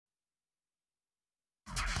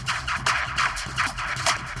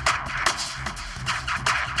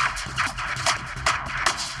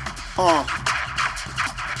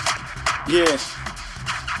Yeah.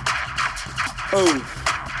 Oh.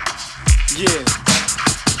 Yeah.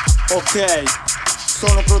 Ok.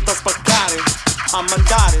 Sono pronto a spaccare, a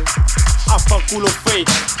mandare, a fanculo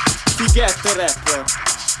fake, fighette rapper.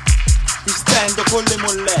 Mi stendo con le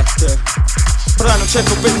mollette. Ora non c'è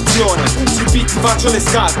competizione, sui beat faccio le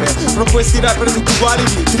scarpe. Fra questi rapper tutti uguali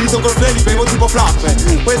lì, trito col play, li bevo tipo flappe.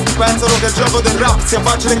 Questi pensano che il gioco del rap sia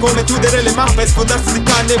facile come chiudere le mappe e sfondarsi di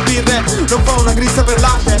canne e birre. Non fa una grissa per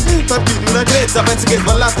latte, fai più di una grezza. Pensi che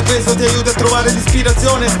sballate peso ti aiuta a trovare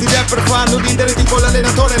l'ispirazione. Sti rapper fanno ridere tipo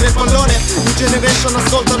l'allenatore nel pallone. New Generation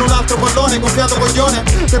ascoltano un altro pallone, gonfiato coglione.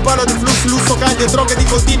 Che parla di flusso, lusso, caglie e droghe di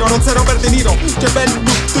continuo. Non sei Robert De Niro, c'è belli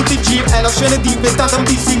look, tutti G. È la scena diventata un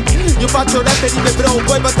dissing. Io faccio rap e rime bro,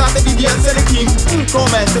 voi battatevi di essere king.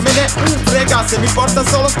 Come se me ne frega, se mi porta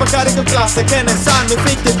solo a spaccare che classe. Che ne sanno i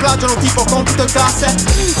fake che plagiano tipo compito in classe.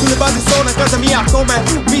 Sulle basi sono a casa mia come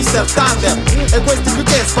Mr. Thunder. E questi più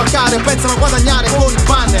che spaccare pensano a guadagnare con il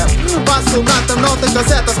banner. Passo un'altra nota in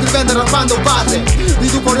casetta scrivendo e rappando barre.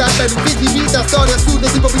 Riduco rapper in di vita, storie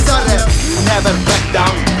assurde tipo bizzarre. Never back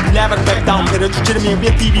down. Per raggiungere i miei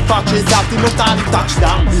obiettivi faccio i salti mortali.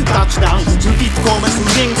 Touchdown, sul beat come sul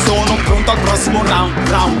ring. Sono pronto al prossimo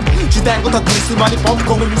round. Ci tengo tantissimo agli pop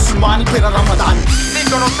come musulmani per il Ramadan.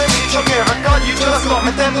 Dicono se mi dici che raccogli ce la sto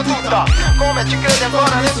mettendo tutta. Come ci credi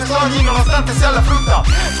ancora nei suoi sogni nonostante sia la frutta.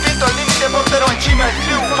 Spinto al limite porterò in cima il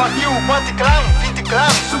più. Fuck you, quanti clown, finti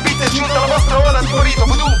clown. Subite è giunta la vostra ora di morito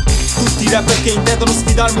voodoo. Tutti i rapper che intendono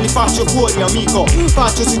sfidarmi li faccio fuori amico.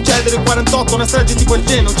 Faccio succedere in 48 una strage tipo il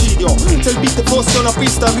genocidio. Se il beat fosse una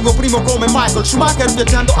pista arrivo primo come Michael Schumacher,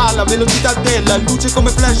 viaggiando alla velocità della luce come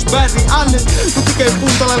Flash Barry Allen. Tutti che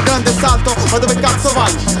puntano al grande salto, ma dove cazzo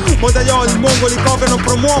vai? Modaioli, mongoli, cover non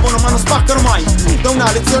promuovono ma non spaccano mai. Da una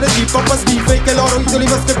lezione di pop a schife che loro idoli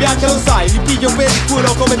maschere bianche lo sai. Li piglio per il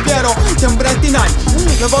culo come Piero, siamo Bretti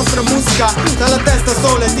Night. La vostra musica dalla testa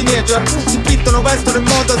solo ai teenager. Si pittano, vestono in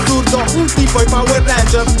modo azzurro tipo i Power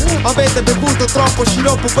Ranger. Avete bevuto troppo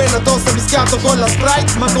sciroppo per la tosta mischiato con la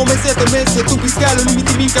Sprite. Ma come siete messi e tu pischiello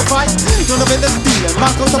limiti mica fai? Non avete stile,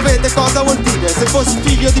 ma cosa sapete cosa vuol dire? Se fossi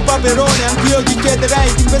figlio di Paperone anch'io gli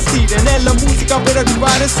chiederei di investire nella musica per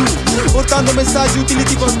arrivare su, portando messaggi utili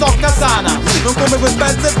tipo stocca sana. Non come quel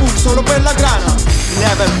pezzo e boom, solo per la grana.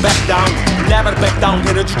 Never back down.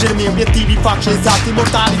 Per raggiungere i miei obiettivi faccio i salti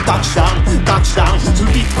mortali. Touchdown, sul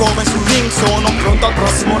beat come sul ring. Sono pronto al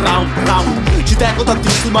prossimo round. Ci tengo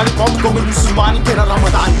tantissimo agli pop come i musulmani per il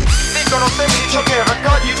Ramadan. Dicono se mi dici che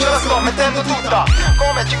raccogli ce la sto mettendo tutta.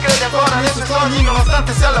 Come ci credi ancora nei suoi sogni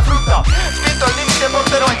nonostante sia la frutta. Spinto al limite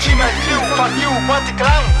porterò in cima il più. Fuck you, quanti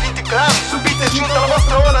clown, finti clown. Subite è giunta la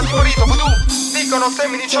vostra ora di morito voodoo. Dicono se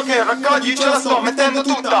mi dici che raccogli ce la sto mettendo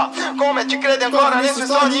tutta. Come ci credi ancora nei suoi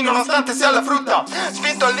sogni nonostante sia la frutta.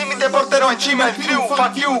 Spinto al limite porterò in cima il più.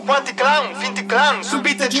 Fuck you, quanti clown, finti clown.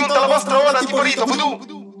 Subite è giunta la vostra ora di morito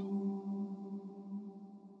voodoo.